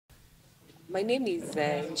My name is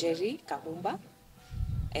Njeri Kahumba,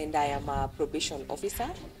 and I am a probation officer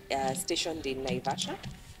stationed in Naivasha.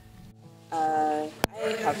 I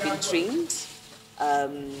have been trained.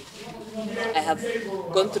 Um, I have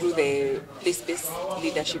gone through the place-based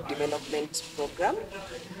leadership development program.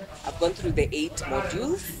 I've gone through the 8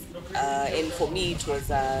 modules, and for me it was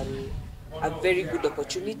a very good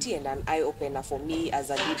opportunity and an eye-opener for me as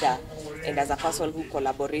a leader and as a person who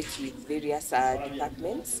collaborates with various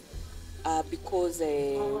departments, because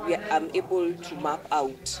I'm able to map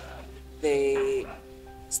out the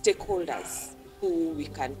stakeholders who we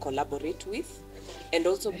can collaborate with and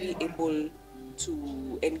also be able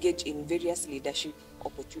to engage in various leadership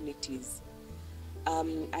opportunities.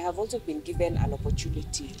 I have also been given an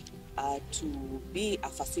opportunity to be a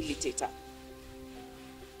facilitator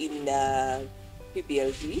in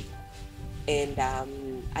PBLD, and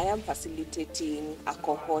I am facilitating a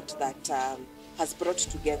cohort that has brought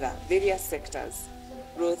together various sectors,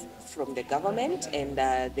 both from the government and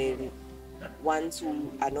the ones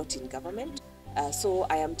who are not in government. So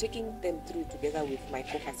I am taking them through together with my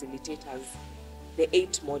co-facilitators, the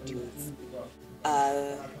 8 modules.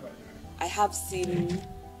 I have seen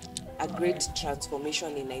a great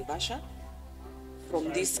transformation in Naivasha from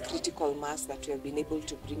this critical mass that we have been able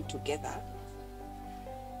to bring together,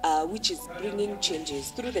 which is bringing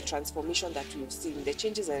changes through the transformation that we've seen, the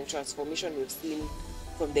changes and transformation we've seen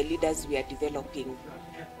from the leaders we are developing.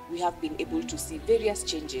 We have been able to see various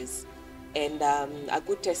changes, and a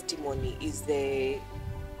good testimony is the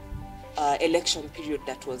election period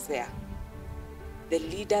that was there. The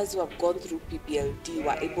leaders who have gone through PBLD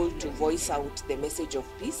were able to voice out the message of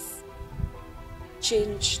peace,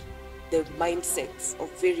 change the mindsets of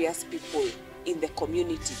various people in the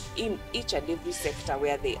community, in each and every sector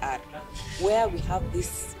where they are. Where we have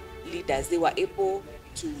these leaders, they were able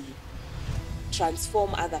to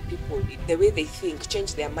transform other people, the way they think,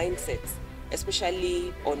 change their mindsets,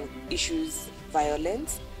 especially on issues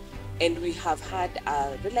violence. And we have had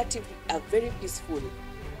a very peaceful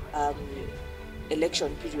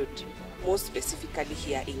election period, most specifically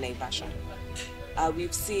here in Naivasha.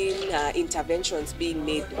 We've seen interventions being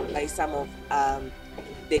made by some of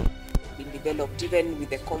the been developed, even with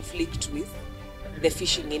the conflict with the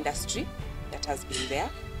fishing industry that has been there.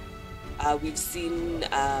 We've seen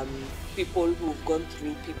people who've gone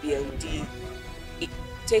through PBLD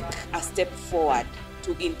take a step forward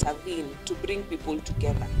to intervene, to bring people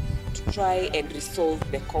together, to try and resolve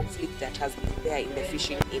the conflict that has been there in the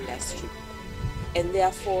fishing industry. And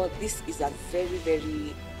therefore, this is a very,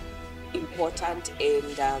 very important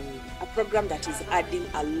and a program that is adding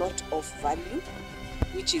a lot of value,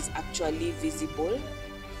 which is actually visible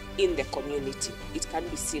in the community. It can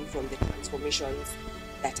be seen from the transformations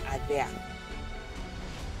that are there.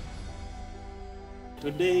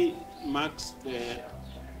 Today marks the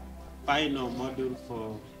final module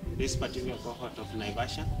for this particular cohort of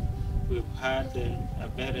Naivasha. We've had a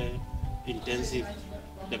very intensive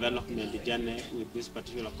development journey with this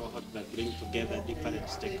particular cohort that bring together different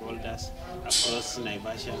stakeholders across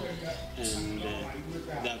Naivasha, and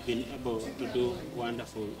they have been able to do a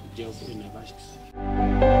wonderful job in Naivasha.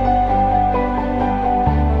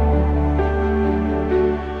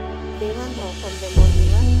 From the module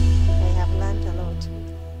 1, I have learned a lot,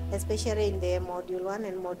 especially in the module 1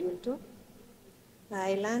 and module 2.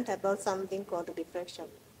 I learned about something called reflection.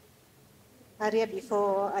 Earlier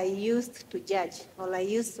before, I used to judge, or I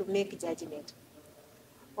used to make judgment.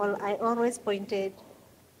 Or I always pointed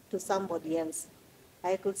to somebody else.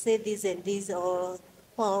 I could say this and this, or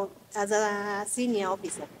as a senior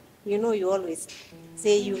officer, you always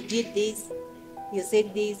say you did this, you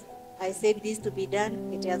said this, I said this to be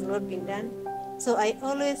done, it has not been done. So I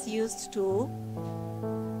always used to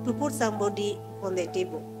put somebody on the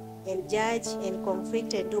table and judge and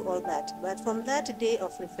conflict and do all that. But from that day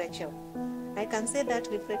of reflection, I can say that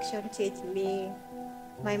reflection changed me.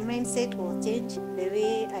 My mindset was changed, the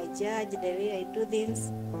way I judge, the way I do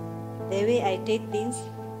things, the way I take things.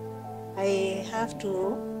 I have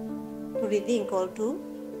to rethink or to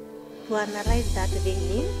analyze that thing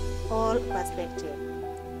in all perspectives.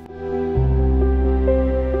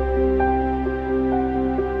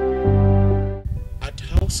 At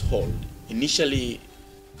household, initially,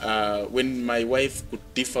 when my wife could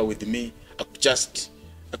differ with me, I could just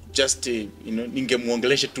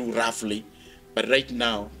ningemuongelesha too roughly. But right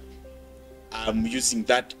now, I'm using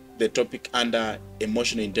the topic under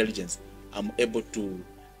emotional intelligence. I'm able to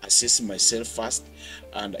assess myself first,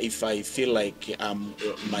 and if I feel like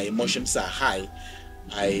my emotions are high,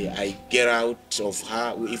 I get out of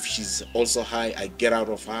her. If she's also high, I get out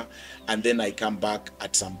of her, and then I come back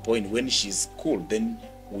at some point when she's cool. Then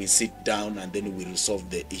we sit down and then we resolve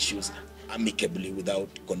the issues amicably without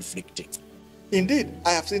conflicting. Indeed,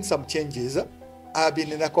 I have seen some changes. I have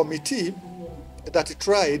been in a committee that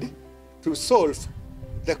tried to solve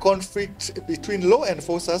the conflict between law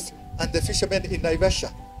enforcers and the fishermen in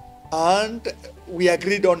Naivasha. And we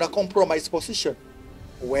agreed on a compromise position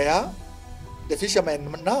where the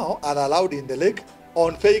fishermen now are allowed in the lake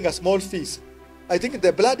on paying a small fees. I think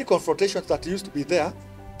the bloody confrontations that used to be there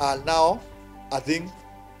are now a thing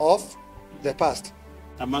of the past.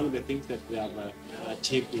 Among the things that we have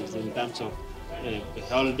achieved is in terms of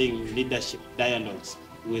holding leadership dialogues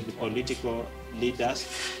with political leaders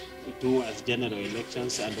towards general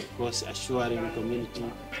elections, and of course assuring community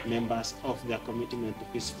members of their commitment to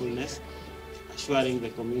peacefulness, assuring the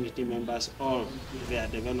community members of their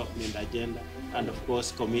development agenda, and of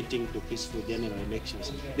course committing to peaceful general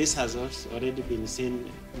elections. This has also already been seen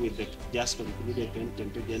with the just concluded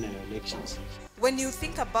 2022 general elections. When you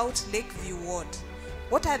think about Lakeview Ward,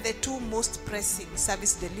 what are the two most pressing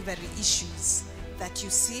service delivery issues that you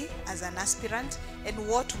see as an aspirant, and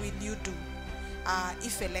what will you do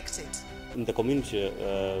if elected? In the community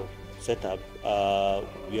setup,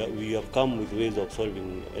 we have come with ways of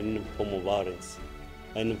solving any form of violence,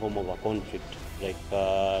 any form of a conflict. Like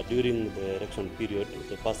during the election period,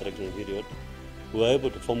 the past election period, we were able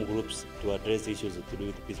to form groups to address issues to do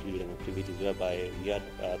with peace building activities, whereby we had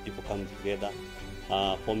people coming together,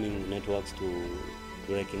 forming networks to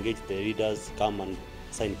like engage the leaders, come and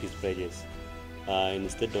sign peace pledges.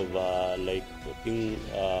 Instead of like being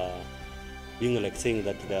like saying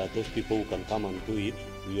that there are those people who can come and do it,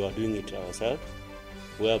 we are doing it ourselves,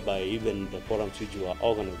 whereby even the forums which were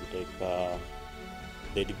organized, like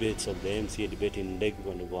the debates of the MCA debate in Lake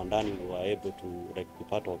Naivasha, we were able to like be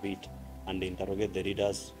part of it and interrogate the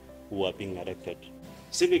leaders who are being elected.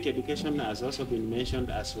 Civic education has also been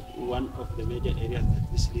mentioned as one of the major areas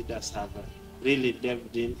that these leaders have really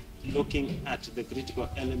delved in, looking at the critical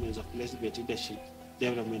elements of place-based leadership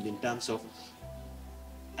development in terms of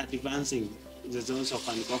advancing the zones of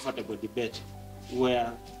uncomfortable debate,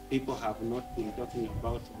 where people have not been talking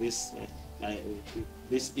about these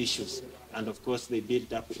issues, and of course they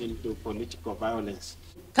build up into political violence.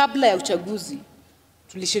 Kabla ya uchaguzi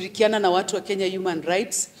tulishirikiana na watu wa Kenya Human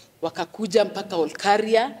Rights, wakakuja mpaka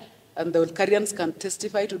Olkaria, and the Olkarians can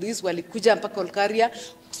testify to this. Walikuja mpaka Olkaria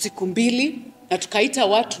siku mbili, na tukaita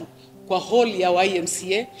watu kwa hall ya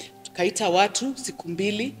YMCA, tukaita watu siku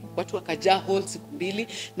mbili, watu wakajaa hall siku mbili,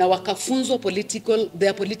 na wakafunzwa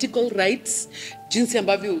their political rights, jinsi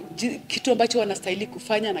ambavyo kitu ambacho wanastahili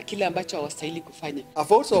kufanya na kile ambacho hawastahili kufanya.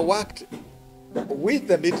 I've also worked with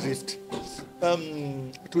the midriff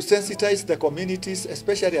to sensitize the communities,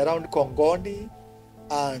 especially around Kongoni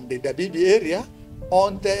and the Bibi area,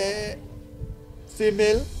 on the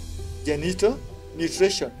female genital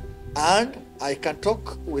nutrition. And I can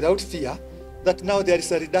talk without fear that now there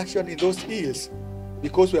is a reduction in those ills,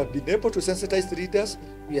 because we have been able to sensitize leaders,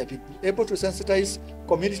 we have been able to sensitize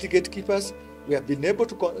community gatekeepers, we have been able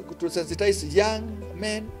to sensitize young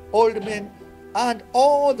men, old men, and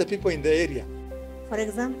all the people in the area. For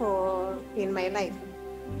example, in my life,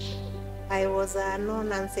 I was a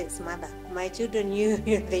no-nonsense mother. My children knew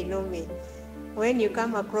they know me. When you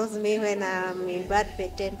come across me when I'm in bad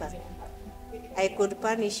temper, I could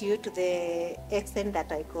punish you to the extent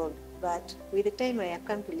that I could. But with the time I have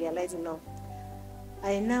come to realize, no.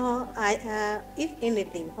 If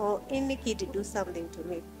anything or any kid do something to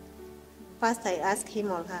me, first I ask him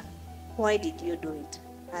or her, why did you do it?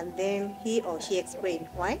 And then he or she explained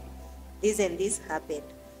why this and this happened.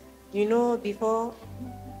 You know, before,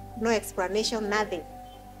 no explanation, nothing.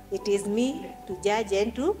 It is me to judge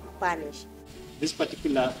and to punish. This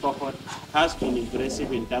particular cohort has been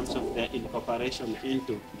impressive in terms of their incorporation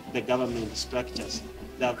into the government structures.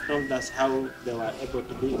 They have told us how they were able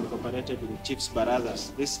to be incorporated in chiefs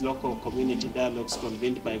barazas, these local community dialogues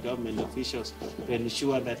convened by government officials to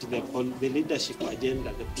ensure that the leadership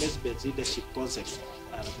agenda, the place-based leadership concepts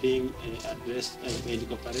are being addressed and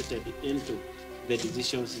incorporated into the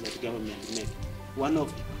decisions that government make. One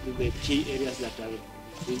of the key areas that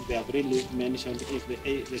they have really mentioned is the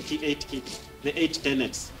eight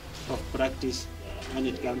tenets of practice when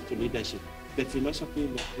it comes to leadership. The philosophy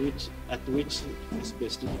at which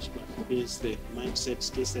place-based leadership is the mindset,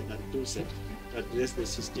 skill set, and tool set to address the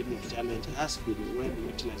systemic challenge has been well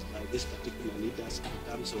utilized by these particular leaders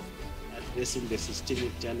in terms of addressing the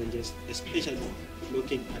systemic challenges, especially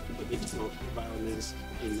looking at political violence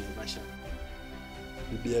in Naivasha.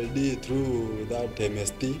 PBLD through that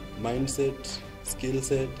MST, mindset, skill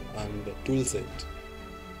set, and tool set.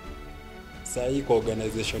 Sai kwa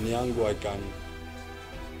organization yangu, I can,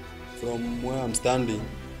 from where I'm standing,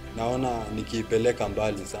 naona nikiipeleka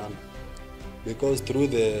mbali sana, because through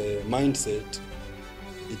the mindset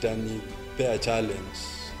itanipea challenge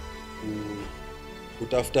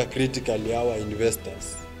kutafuta critically our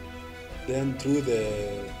investors, then through the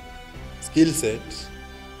skill set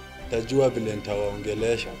tajua vile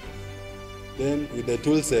nitawaongelesha, then with the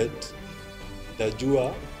tool set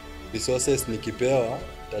tajua resources nikipewa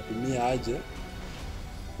tatumia aje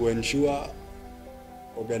kuensure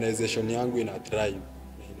organization yangu ina thrive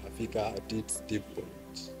na inafika at its deep point.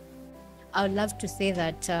 I would love to say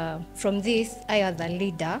that from this, I as a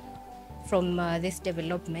leader, from this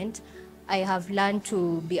development, I have learned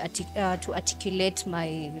to be to articulate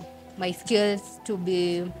my skills,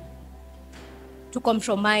 to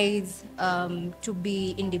compromise, to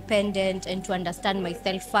be independent, and to understand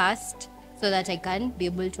myself first, so that I can be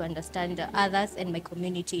able to understand others and my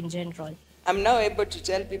community in general. I'm now able to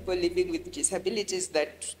tell people living with disabilities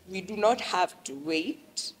that we do not have to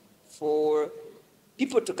wait for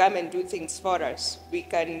people to come and do things for us. We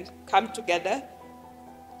can come together,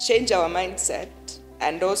 change our mindset,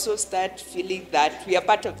 and also start feeling that we are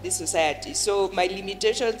part of this society. So my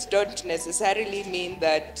limitations don't necessarily mean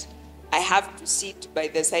that I have to sit by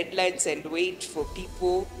the sidelines and wait for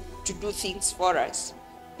people to do things for us.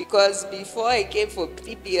 Because before I came for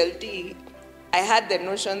PBLD, I had the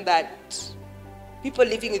notion that people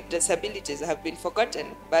living with disabilities have been forgotten,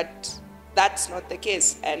 but that's not the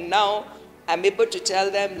case. And now I'm able to tell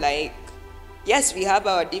them, like, yes, we have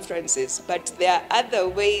our differences, but there are other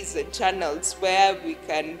ways and channels where we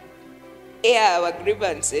can air our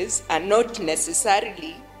grievances and not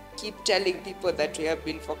necessarily keep telling people that we have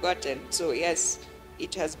been forgotten. So yes,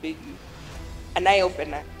 it has been an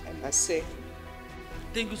eye-opener, I must say.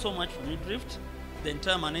 Thank you so much for Midrift, the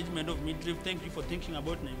entire management of Midrift. Thank you for thinking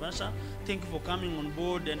about Naivasha. Thank you for coming on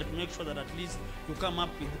board and to make sure that at least you come up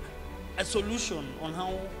with a solution on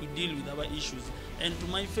how we deal with our issues. And to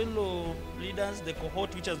my fellow leaders, the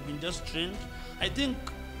cohort which has been just trained, I think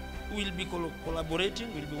we'll be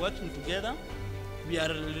collaborating, we'll be working together. We are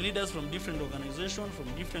leaders from different organizations,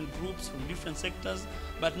 from different groups, from different sectors,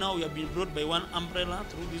 but now we have been brought by one umbrella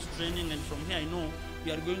through this training, and from here I know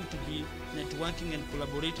we are going to be networking and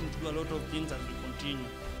collaborating to do a lot of things as we continue.